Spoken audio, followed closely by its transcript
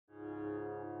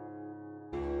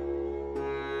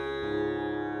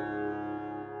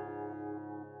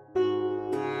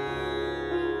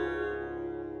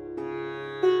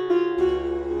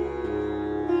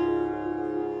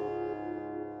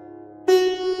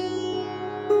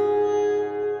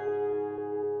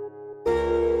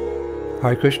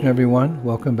Hare Krishna, everyone.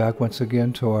 Welcome back once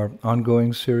again to our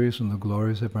ongoing series on the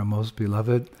glories of our most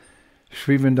beloved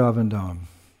Sri Vrindavan Dham.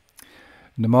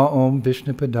 Nama Om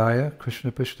Vishnupadaya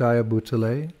Krishna Pashtaya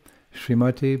Bhutale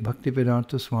Srimati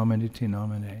Bhaktivedanta Swaminiti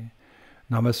Namane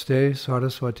Namaste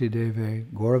Saraswati Deve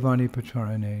Gauravani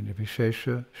Pacharane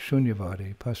Nivishesha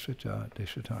Shunyavadi Paschata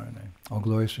Deshatarane. All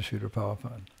glories to Srila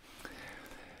Prabhupada.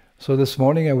 So this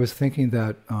morning I was thinking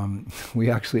that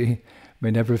we actually may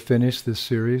never finish this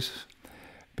series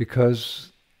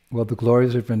because, well, the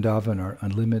glories of Vrindavan are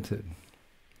unlimited.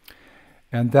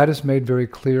 And that is made very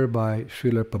clear by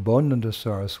Srila Prabodhananda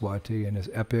Saraswati in his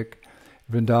epic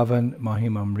Vrindavan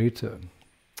Mahimamrita.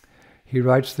 He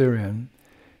writes therein,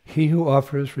 "He who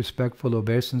offers respectful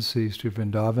obeisances to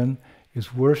Vrindavan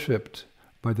is worshipped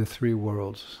by the three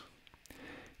worlds.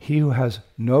 He who has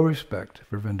no respect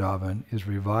for Vrindavan is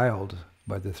reviled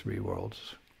by the three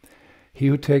worlds. He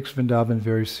who takes Vrindavan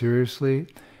very seriously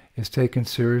is taken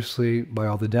seriously by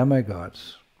all the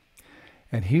demigods.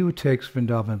 And he who takes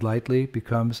Vrindavan lightly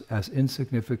becomes as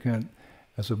insignificant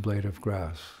as a blade of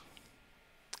grass."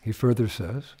 He further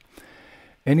says,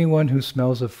 "Anyone who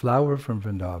smells a flower from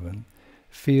Vrindavan,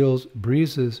 feels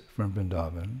breezes from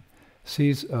Vrindavan,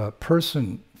 sees a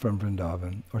person from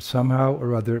Vrindavan, or somehow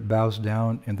or other bows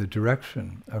down in the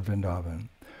direction of Vrindavan,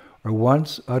 or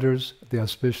once utters the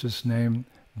auspicious name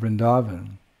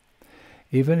Vrindavan,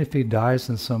 even if he dies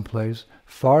in some place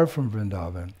far from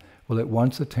Vrindavan, will at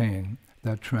once attain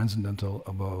that transcendental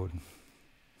abode."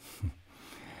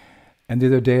 And the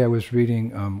other day I was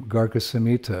reading Garga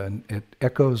Samhita, and it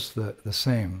echoes the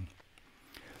same.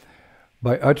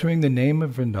 By uttering the name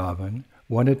of Vrindavan,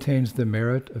 one attains the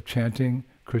merit of chanting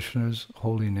Krishna's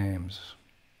holy names.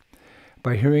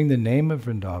 By hearing the name of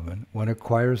Vrindavan, one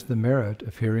acquires the merit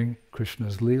of hearing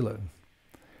Krishna's Leela.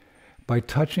 By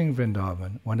touching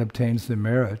Vrindavan, one obtains the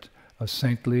merit of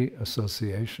saintly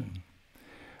association.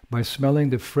 By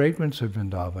smelling the fragrance of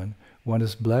Vrindavan, one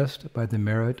is blessed by the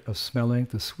merit of smelling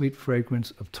the sweet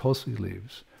fragrance of tulsi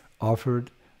leaves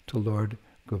offered to Lord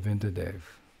Govindadev.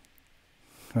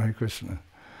 Hare Krishna.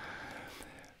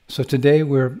 So today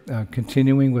we're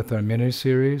continuing with our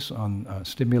mini-series on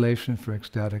stimulation for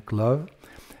ecstatic love,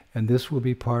 and this will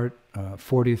be part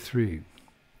 43.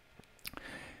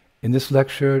 In this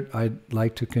lecture, I'd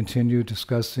like to continue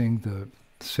discussing the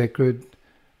sacred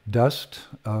dust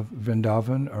of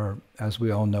Vrindavan, or as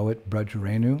we all know it,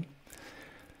 Brajarenu.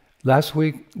 Last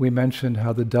week we mentioned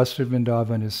how the dust of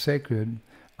Vrindavan is sacred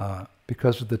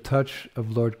because of the touch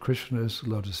of Lord Krishna's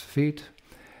lotus feet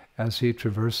as he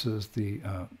traverses the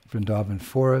Vrindavan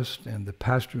forest and the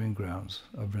pasturing grounds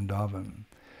of Vrindavan.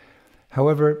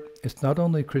 However, it's not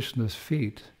only Krishna's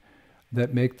feet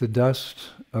that make the dust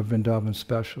of Vrindavan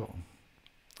special,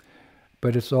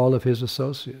 but it's all of his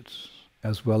associates,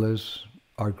 as well as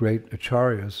our great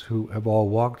acharyas who have all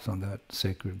walked on that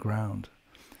sacred ground.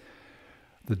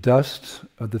 The dust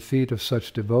of the feet of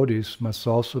such devotees must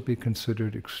also be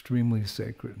considered extremely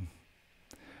sacred.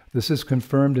 This is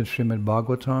confirmed in Srimad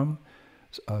Bhagavatam,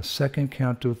 2nd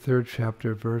canto, 3rd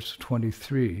chapter, verse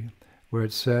 23, where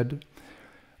it said,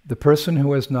 "The person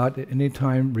who has not at any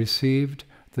time received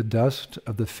the dust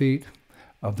of the feet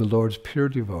of the Lord's pure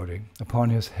devotee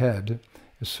upon his head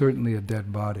is certainly a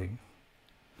dead body.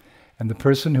 And the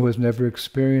person who has never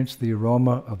experienced the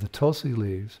aroma of the tulsi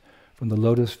leaves from the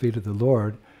lotus feet of the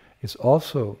Lord is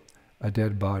also a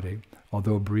dead body,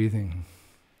 although breathing."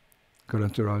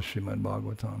 Grantaraj Srimad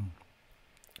Bhagavatam.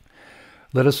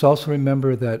 Let us also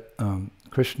remember that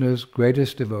Krishna's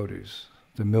greatest devotees,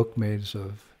 the milkmaids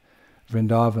of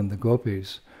Vrindavan, the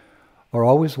gopis, are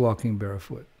always walking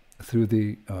barefoot through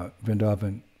the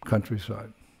Vrindavan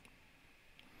countryside.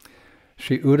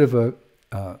 Sri Uddhava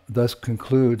thus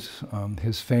concludes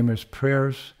his famous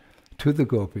prayers to the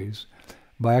gopis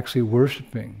by actually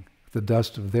worshipping the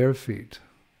dust of their feet.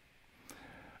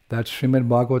 That's Srimad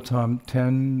Bhagavatam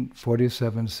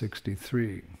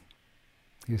 10:47-63.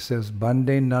 He says,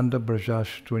 "Bande Nanda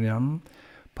Brajashtunyam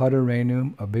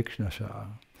Padarenum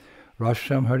Abhikshnasha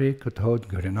Rasham Hari Kathod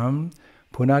Garinam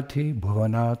Punati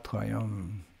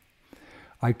Bhuvanatrayam."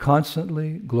 I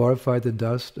constantly glorify the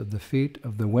dust of the feet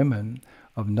of the women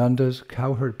of Nanda's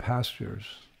cowherd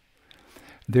pastures.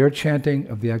 Their chanting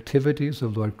of the activities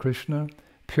of Lord Krishna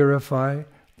purify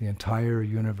the entire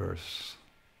universe.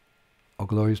 All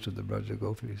glories to the Braja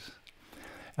Gopis.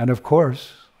 And of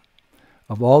course,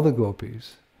 of all the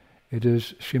gopis, it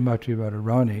is Srimati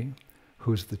Radharani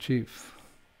who's the chief.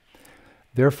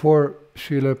 Therefore,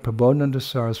 Srila Prabodhananda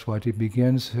Saraswati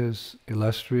begins his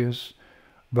illustrious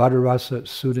Radharasa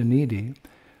Sudhanidhi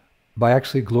by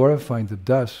actually glorifying the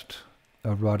dust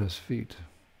of Radha's feet.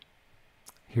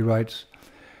 He writes,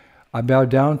 I bow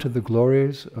down to the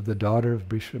glories of the daughter of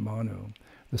Brishamanu,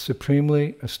 the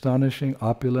supremely astonishing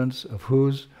opulence of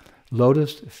whose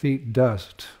lotus feet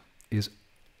dust is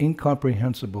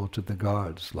incomprehensible to the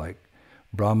gods like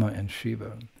Brahma and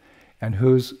Shiva, and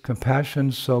whose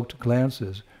compassion-soaked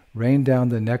glances rain down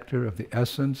the nectar of the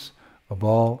essence of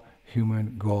all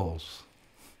human goals.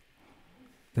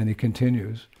 Then he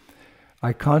continues,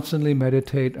 I constantly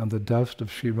meditate on the dust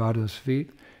of Sri Radha's feet,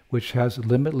 which has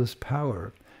limitless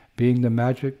power, being the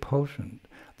magic potion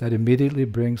that immediately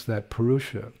brings that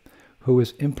Purusha, who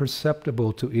is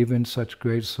imperceptible to even such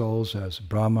great souls as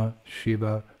Brahma,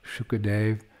 Shiva,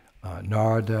 Shukadev,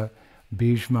 Narada,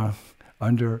 Bhishma,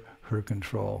 under her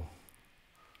control.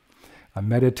 I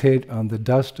meditate on the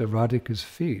dust of Radhika's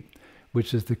feet,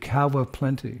 which is the cow of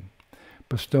plenty,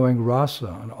 bestowing rasa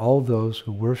on all those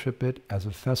who worship it as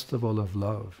a festival of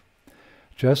love,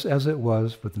 just as it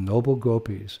was with the noble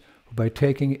gopis, who by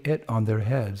taking it on their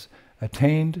heads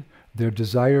attained their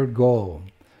desired goal,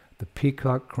 the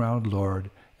peacock-crowned Lord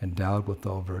endowed with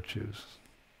all virtues,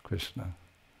 Krishna.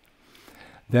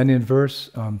 Then in verse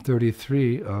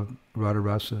 33 of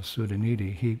Radharasa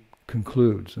Sudhanidhi, he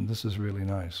concludes, and this is really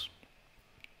nice.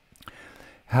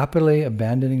 Happily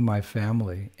abandoning my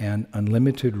family and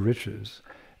unlimited riches,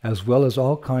 as well as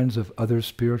all kinds of other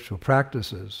spiritual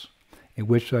practices in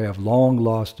which I have long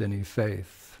lost any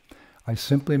faith, I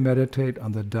simply meditate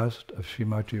on the dust of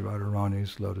Srimati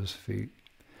Radharani's lotus feet,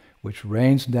 which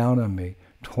rains down on me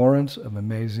torrents of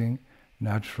amazing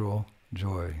natural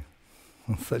joy.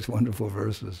 Such wonderful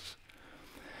verses.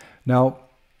 Now,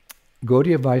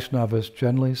 Gaudiya Vaishnavas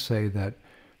generally say that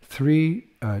three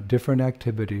different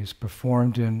activities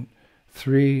performed in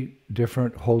three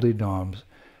different holy dhams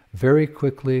very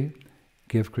quickly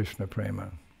give Krishna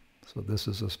prema. So this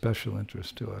is a special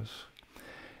interest to us.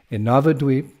 In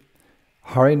Navadvip,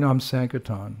 Harinam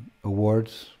Sankirtan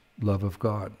awards love of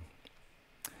God.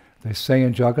 They say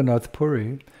in Jagannath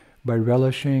Puri, by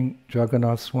relishing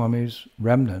Jagannath Swami's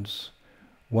remnants,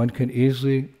 one can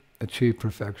easily achieve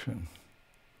perfection.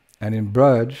 And in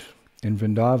Braj, in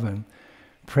Vrindavan,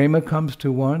 prema comes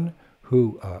to one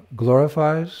who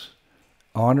glorifies,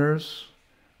 honors,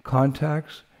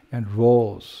 contacts, and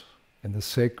rolls in the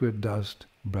sacred dust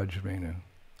Brajrena.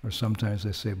 Or sometimes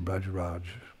they say Brajraj.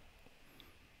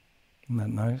 Isn't that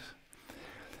nice?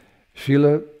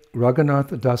 Srila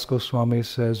Raghunath Das Goswami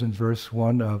says in verse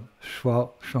 1 of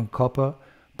Shankopa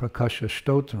Prakasha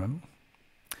Stotram,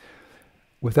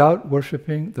 without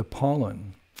worshipping the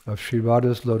pollen of Sri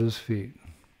Radha's lotus feet,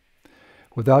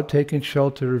 without taking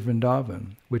shelter of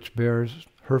Vrindavan, which bears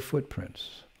her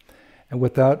footprints, and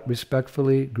without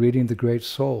respectfully greeting the great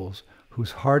souls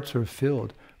whose hearts are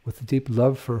filled with deep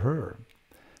love for her,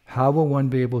 how will one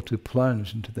be able to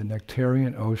plunge into the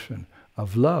nectarian ocean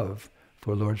of love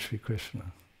for Lord Sri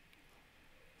Krishna?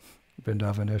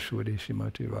 Vrindavaneshwari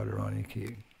Shrimati Radharani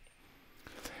Ki.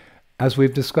 As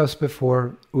we've discussed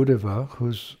before, Uddhava,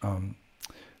 who's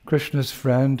Krishna's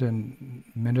friend and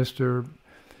minister,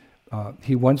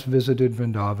 he once visited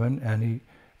Vrindavan and he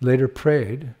later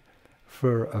prayed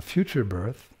for a future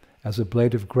birth as a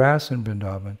blade of grass in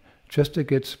Vrindavan just to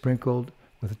get sprinkled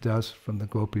with dust from the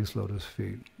gopis' lotus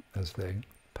feet as they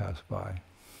pass by.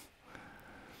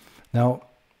 Now,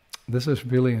 this is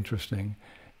really interesting.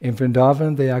 In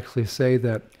Vrindavan, they actually say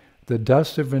that the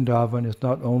dust of Vrindavan is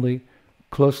not only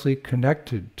closely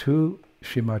connected to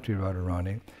Srimati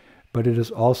Radharani, but it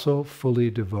is also fully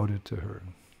devoted to her.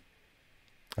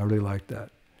 I really like that.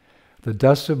 The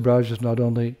dust of Braj is not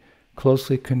only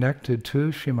closely connected to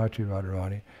Srimati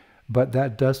Radharani, but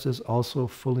that dust is also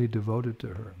fully devoted to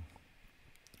her.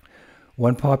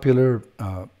 One popular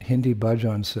Hindi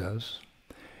bhajan says,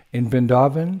 in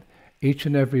Vrindavan, each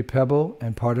and every pebble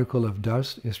and particle of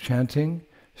dust is chanting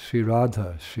Shri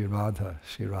Radha, Shri Radha,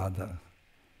 Shri Radha.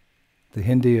 The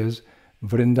Hindi is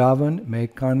Vrindavan mein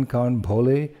kan kan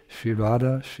bhole Shri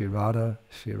Radha, Shri Radha,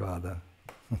 Shri Radha.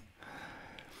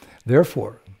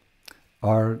 Therefore,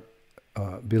 our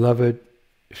beloved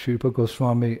Sripa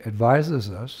Goswami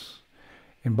advises us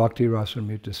in Bhakti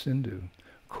Rasamrita Sindhu,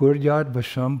 Kuryat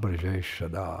Vasham Braje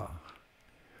Shada.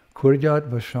 Kuryat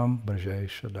Vasham Braje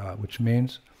Shada, which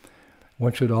means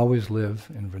one should always live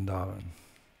in Vrindavan.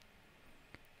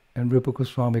 And Rupa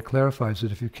Goswami clarifies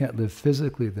that if you can't live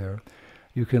physically there,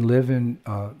 you can live in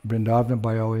Vrindavan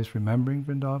by always remembering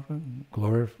Vrindavan,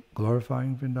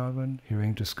 glorifying Vrindavan,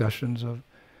 hearing discussions of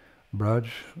Braj,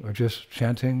 or just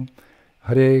chanting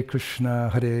Hare Krishna,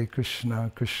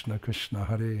 Krishna Krishna,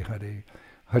 Hare Hare,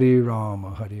 Hare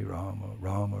Rama,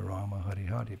 Rama Rama, Hare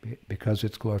Hare, because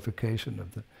it's glorification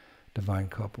of the divine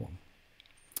couple.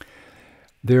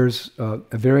 There's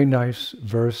a very nice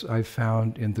verse I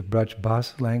found in the Braj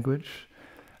Bas language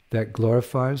that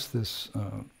glorifies this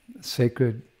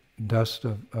sacred dust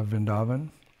of Vrindavan.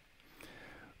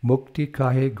 Mukti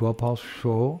kahe gopal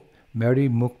sho, meri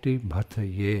mukti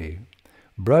bhataye,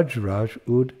 Braj Raj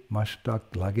ud mashtak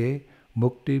lage,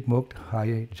 mukti mukt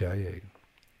haye jaye.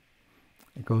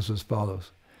 It goes as follows.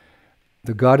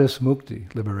 The goddess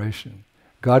Mukti, liberation,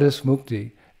 goddess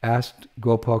Mukti asked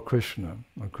Gopal Krishna,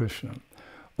 or Krishna,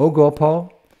 "O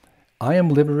Gopal, I am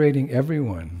liberating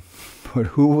everyone, but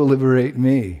who will liberate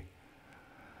me?"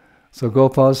 So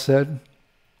Gopal said,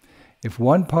 "If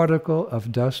one particle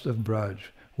of dust of Braj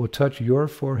will touch your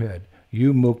forehead,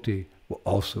 you Mukti will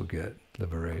also get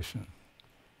liberation."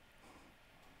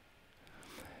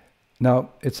 Now,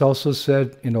 it's also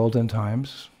said in olden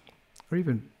times, or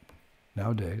even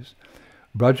nowadays,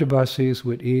 Brajabasis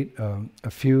would eat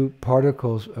a few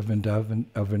particles of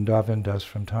Vrindavan dust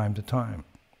from time to time.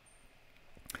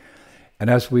 And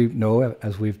as we know,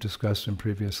 as we've discussed in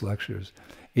previous lectures,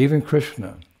 even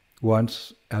Krishna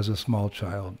once, as a small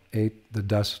child, ate the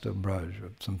dust of Braj, or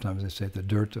sometimes they say the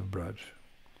dirt of Braj.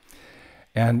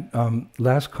 And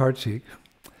last Kartik,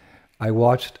 I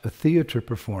watched a theater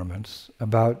performance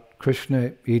about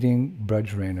Krishna eating Braj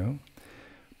Renu,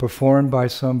 performed by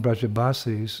some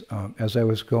Brajabasis as I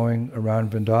was going around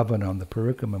Vrindavan on the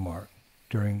Parikrama mark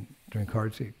during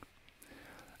Kartik.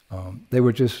 They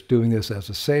were just doing this as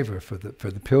a savor for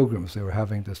the pilgrims. They were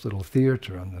having this little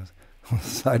theater on the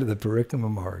side of the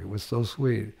Parikrama mark. It was so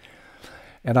sweet.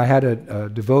 And I had a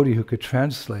devotee who could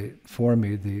translate for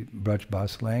me the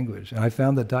Brajbas language. And I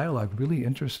found the dialogue really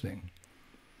interesting.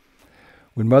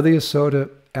 When Mother Yasoda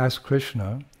asked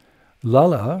Krishna,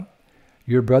 "Lala,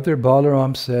 your brother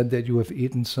Balaram said that you have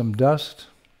eaten some dust,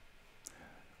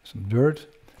 some dirt.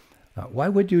 Why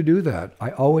would you do that?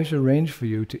 I always arrange for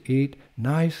you to eat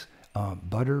nice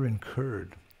butter and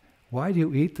curd. Why do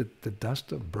you eat the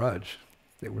dust of Braj?"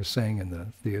 They were saying in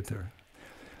the theater.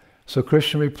 So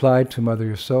Krishna replied to Mother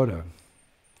Yasoda,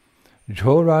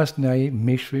 "Jo ras naye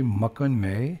mishri makan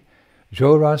me,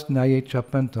 jo ras naye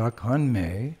chapan trakhan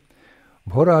me,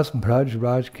 bhoras Braj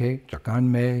Raj ke chakan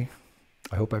me."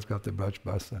 I hope I've got the Braj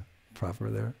Basa proper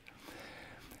there.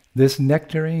 This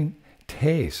nectarine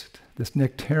taste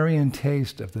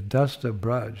of the dust of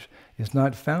Braj is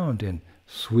not found in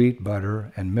sweet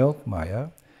butter and milk maya,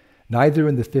 neither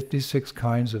in the 56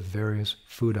 kinds of various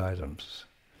food items.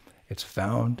 It's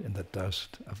found in the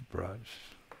dust of Braj.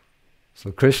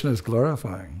 So Krishna is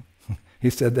glorifying. He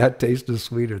said that taste is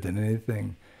sweeter than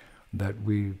anything that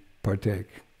we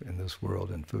partake in this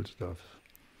world in foodstuffs.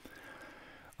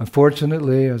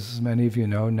 Unfortunately, as many of you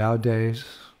know, nowadays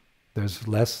there's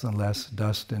less and less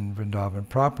dust in Vrindavan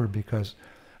proper because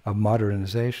of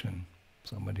modernization.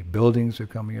 So many buildings are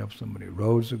coming up, so many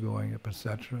roads are going up,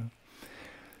 etc.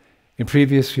 In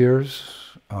previous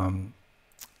years,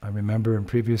 I remember in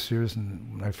previous years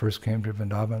when I first came to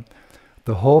Vrindavan,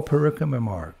 the whole Parikrama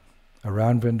mark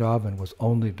around Vrindavan was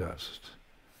only dust.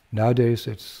 Nowadays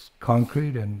it's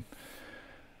concrete, and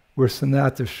worse than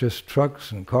that, there's just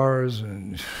trucks and cars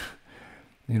and,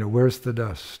 where's the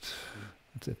dust?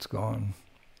 It's gone.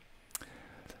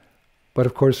 But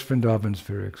of course Vrindavan's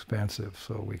very expansive,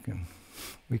 so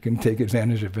we can take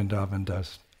advantage of Vrindavan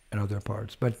dust in other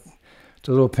parts. But it's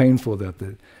a little painful that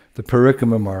the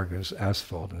Parikrama marg is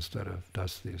asphalt instead of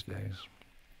dust these days.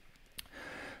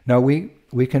 Now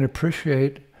we can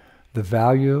appreciate the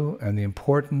value and the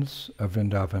importance of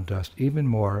Vrindavan dust even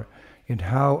more in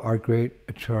how our great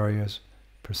acharyas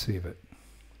perceive it.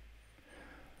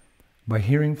 By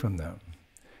hearing from them.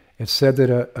 It's said that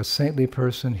a saintly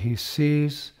person, he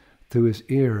sees through his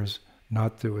ears,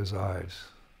 not through his eyes.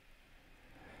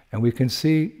 And we can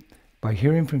see, by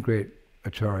hearing from great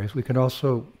acharyas, we can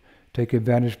also take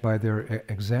advantage by their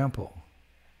example.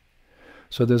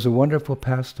 So there's a wonderful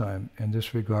pastime in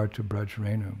this regard to Braj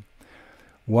Renu.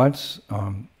 Once,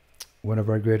 one of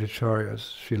our great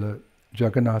acharyas, Srila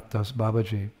Jagannath Das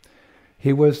Babaji,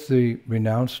 he was the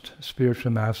renounced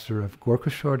spiritual master of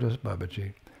Gorkashore Das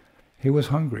Babaji. He was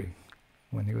hungry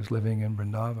when he was living in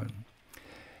Vrindavan.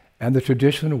 And the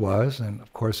tradition was, and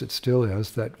of course it still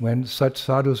is, that when such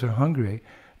sadhus are hungry,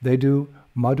 they do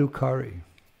madhukari.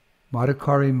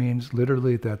 Madhukari means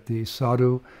literally that the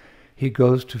sadhu, he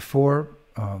goes to 4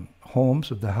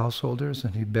 homes of the householders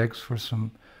and he begs for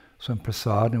some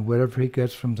prasad, and whatever he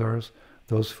gets from those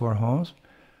 4 homes,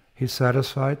 he's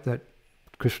satisfied that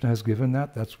Krishna has given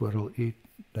that's what he'll eat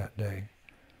that day.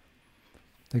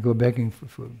 They go begging for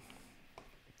food.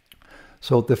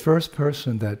 So the first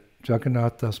person that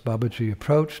Jagannath Das Babaji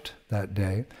approached that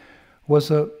day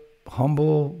was a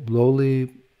humble,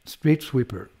 lowly street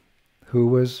sweeper who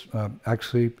was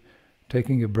actually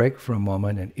taking a break for a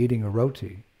moment and eating a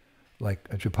roti, like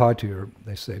a chapati, or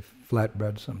they say flat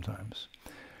bread sometimes.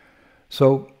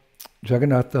 So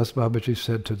Jagannath Das Babaji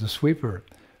said to the sweeper,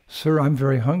 "Sir, I'm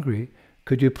very hungry.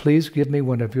 Could you please give me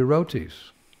one of your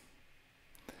rotis?"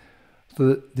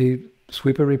 So the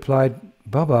sweeper replied,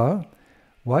 "Baba,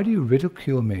 why do you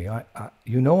ridicule me?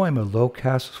 You know I'm a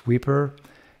low-caste sweeper.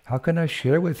 How can I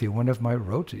share with you one of my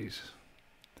rotis?"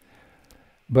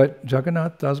 But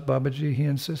Jagannath Das Babaji, he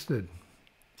insisted.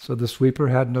 So the sweeper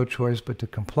had no choice but to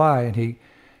comply, and he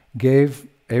gave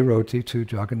a roti to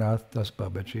Jagannath Das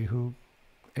Babaji, who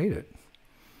ate it.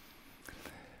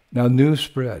 Now news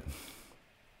spread.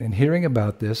 And hearing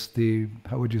about this, the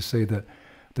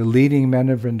leading men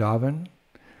of Vrindavan,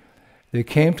 they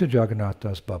came to Jagannath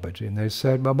Das Babaji and they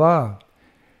said, "Baba,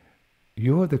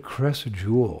 you are the crest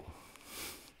jewel.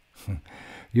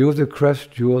 You are the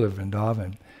crest jewel of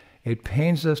Vrindavan. It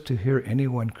pains us to hear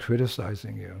anyone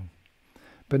criticizing you.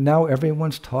 But now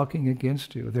everyone's talking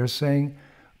against you. They're saying,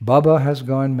 Baba has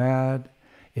gone mad.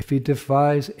 If he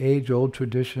defies age-old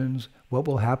traditions, what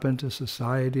will happen to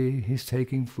society? He's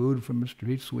taking food from a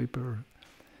street sweeper."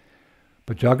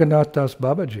 But Jagannath Das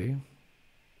Babaji,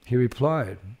 he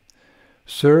replied,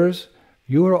 "Sirs,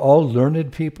 you are all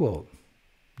learned people.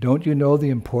 Don't you know the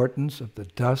importance of the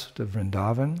dust of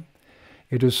Vrindavan?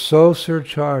 It is so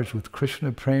surcharged with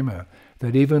Krishna prema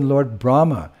that even Lord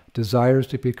Brahma desires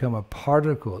to become a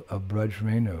particle of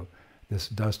Braj-Renu, this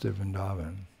dust of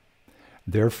Vrindavan.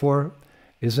 Therefore,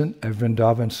 isn't a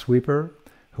Vrindavan sweeper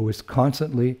who is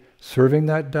constantly serving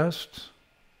that dust,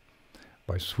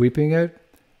 by sweeping it,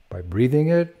 by breathing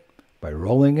it, by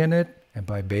rolling in it, and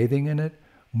by bathing in it,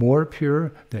 more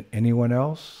pure than anyone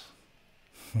else?"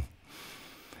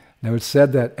 Now it's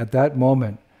said that at that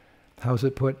moment, how's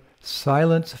it put?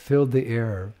 Silence filled the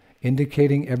air,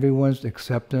 indicating everyone's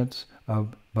acceptance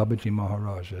of Babaji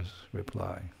Maharaj's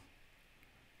reply.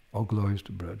 All glories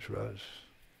to Braj Raj.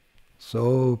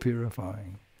 So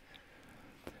purifying.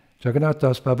 Jagannath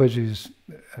Das Babaji is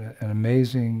an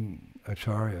amazing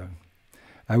acharya.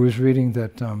 I was reading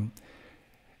that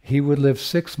he would live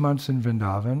 6 months in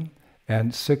Vrindavan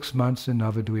and 6 months in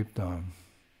Navadvip Dham.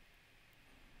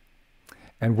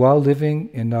 And while living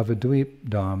in Navadvip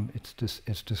Dham,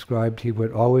 it's described he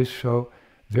would always show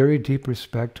very deep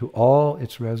respect to all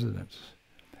its residents,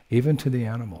 even to the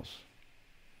animals.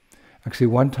 Actually,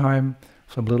 one time,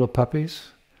 some little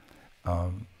puppies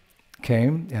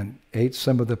came and ate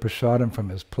some of the prasadam from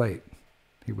his plate.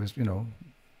 He was,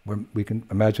 we can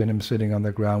imagine him sitting on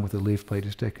the ground with a leaf plate.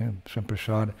 He's taking some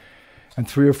prasadam. And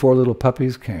 3 or 4 little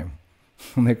puppies came.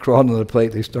 And they crawled on the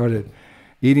plate. They started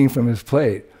eating from his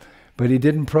plate. But he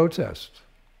didn't protest.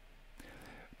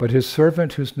 But his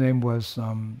servant, whose name was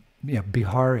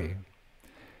Bihari,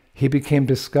 he became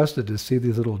disgusted to see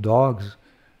these little dogs,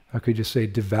 how could you say,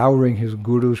 devouring his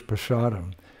guru's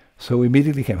prasadam. So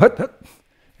immediately came, hut, hut,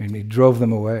 and he drove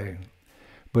them away.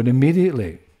 But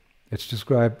immediately, it's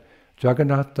described,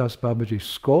 Jagannath Das Babaji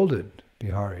scolded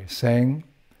Bihari, saying,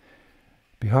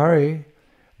 "Bihari,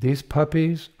 these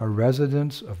puppies are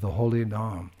residents of the holy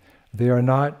Dham. They are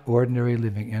not ordinary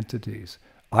living entities.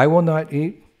 I will not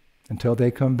eat until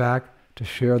they come back to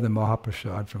share the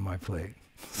Mahaprasad from my plate."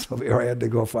 So Bihari had to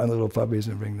go find little puppies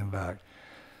and bring them back.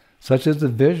 Such is the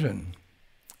vision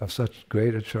of such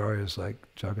great acharyas like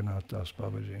Jagannath Das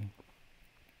Babaji.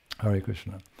 Hare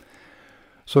Krishna.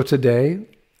 So today,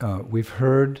 we've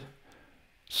heard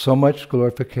so much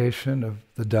glorification of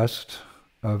the dust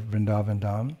of Vrindavan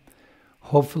Dham.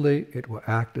 Hopefully it will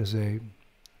act as a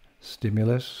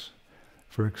stimulus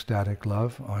for ecstatic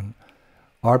love on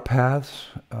our paths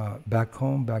back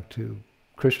home, back to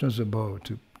Krishna's abode,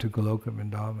 to Goloka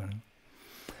Vrindavan.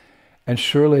 And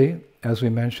surely, as we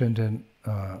mentioned in,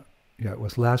 it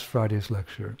was last Friday's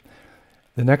lecture,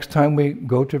 the next time we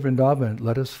go to Vrindavan,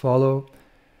 let us follow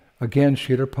again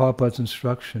Srila Prabhupada's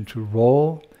instruction to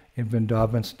roll in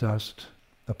Vrindavan's dust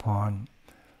upon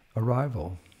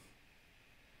arrival.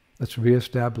 Let's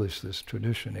reestablish this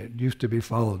tradition. It used to be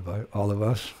followed by all of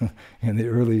us in the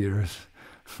early years.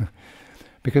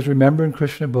 Because remember in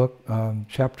Krishna book,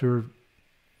 chapter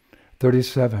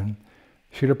 37,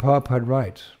 Srila Prabhupada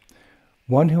writes,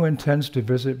 "One who intends to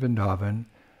visit Vrindavan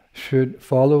should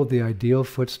follow the ideal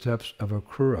footsteps of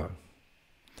Akrura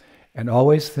and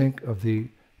always think of the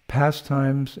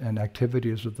pastimes and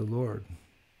activities of the Lord.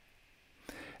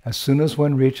 As soon as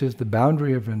one reaches the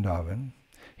boundary of Vrindavan,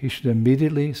 he should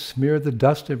immediately smear the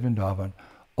dust of Vrindavan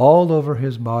all over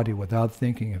his body without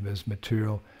thinking of his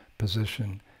material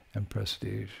position and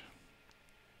prestige."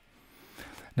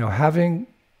 Now having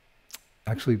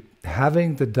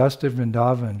the dust of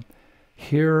Vrindavan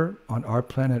here on our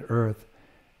planet Earth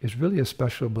is really a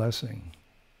special blessing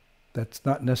that's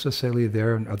not necessarily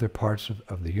there in other parts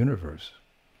of the universe.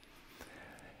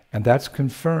 And that's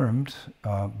confirmed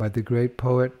by the great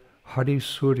poet Hari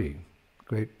Suri,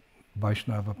 great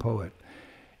Vaishnava poet,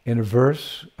 in a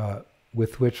verse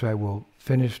with which I will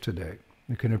finish today.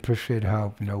 You can appreciate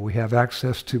how, we have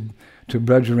access to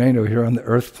Brajreno here on the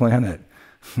Earth planet.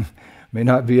 May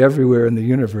not be everywhere in the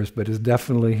universe, but is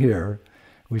definitely here.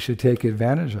 We should take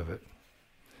advantage of it.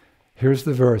 Here's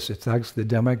the verse. It's actually the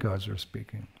demigods are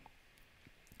speaking.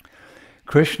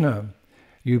 Krishna,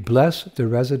 you bless the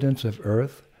residents of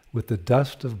earth with the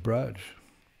dust of Braj.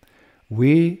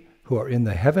 We who are in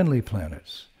the heavenly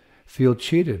planets feel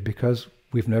cheated because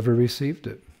we've never received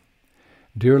it.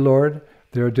 Dear Lord,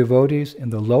 there are devotees in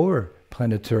the lower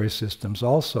planetary systems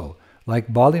also,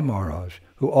 like Bali Maharaj,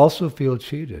 who also feel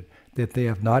cheated that they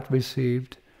have not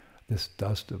received this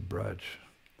dust of Braj.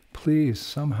 Please,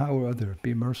 somehow or other,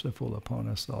 be merciful upon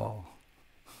us all.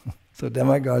 So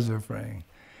demigods are praying.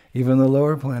 Even the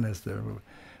lower planets, they're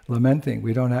lamenting,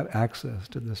 we don't have access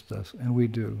to this dust, and we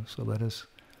do, so let us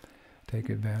take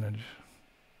advantage.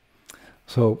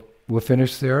 So we'll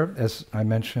finish there. As I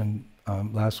mentioned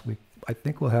last week, I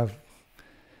think we'll have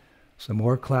some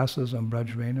more classes on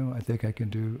Brajrenu. I think I can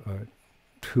do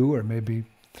 2 or maybe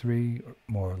 3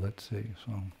 more, let's see.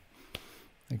 So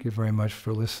thank you very much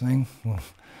for listening.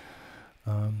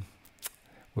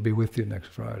 We'll be with you next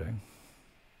Friday.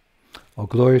 All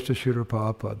glories to Srila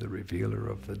Prabhupada, the revealer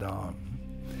of the Dham.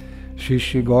 Shri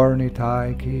Shri Gaur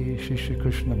Nitai ki, Shri Shri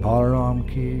Krishna Balaram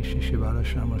ki, Shri Shri Radha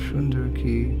Sundar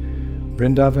ki,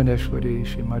 Vrindavaneshwari,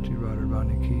 Shrimati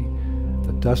Radharani ki,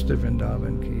 the dust of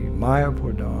Vrindavan ki,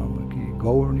 Mayapur Dham ki,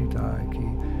 Gaur Nitai ki,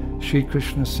 Shri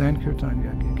Krishna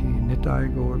Sankirtanya ki, Nitai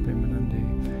Gaur Pimanandi,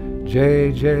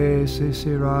 Jai Jai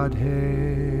Sisi Radhe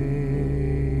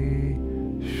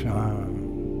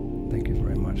Sham. Thank you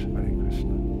very much. Hare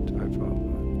Krishna. Jai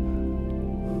Prabhupada.